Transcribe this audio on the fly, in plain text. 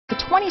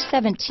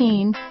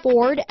2017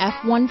 Ford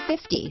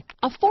F-150.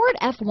 A Ford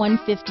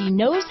F-150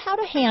 knows how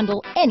to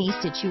handle any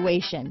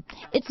situation.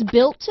 It's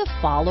built to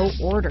follow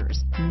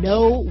orders,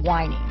 no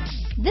whining.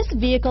 This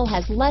vehicle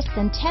has less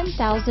than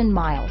 10,000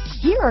 miles.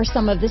 Here are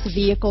some of this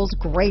vehicle's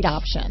great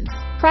options: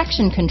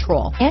 traction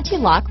control,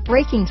 anti-lock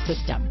braking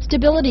system,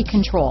 stability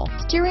control,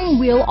 steering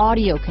wheel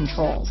audio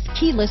controls,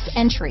 keyless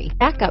entry,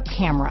 backup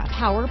camera,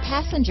 power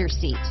passenger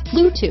seat,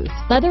 Bluetooth,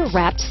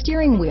 leather-wrapped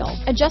steering wheel,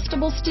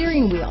 adjustable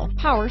steering wheel,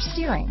 power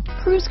steering,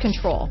 cruise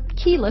control,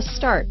 keyless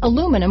start,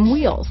 aluminum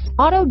wheels,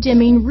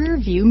 auto-dimming rear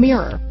view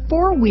mirror,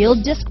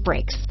 four-wheel disc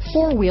brakes,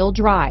 four-wheel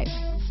drive,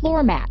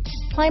 floor mats,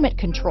 climate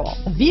control.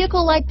 A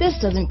vehicle like this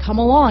doesn't come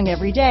along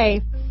every day.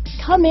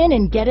 Come in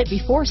and get it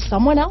before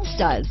someone else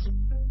does.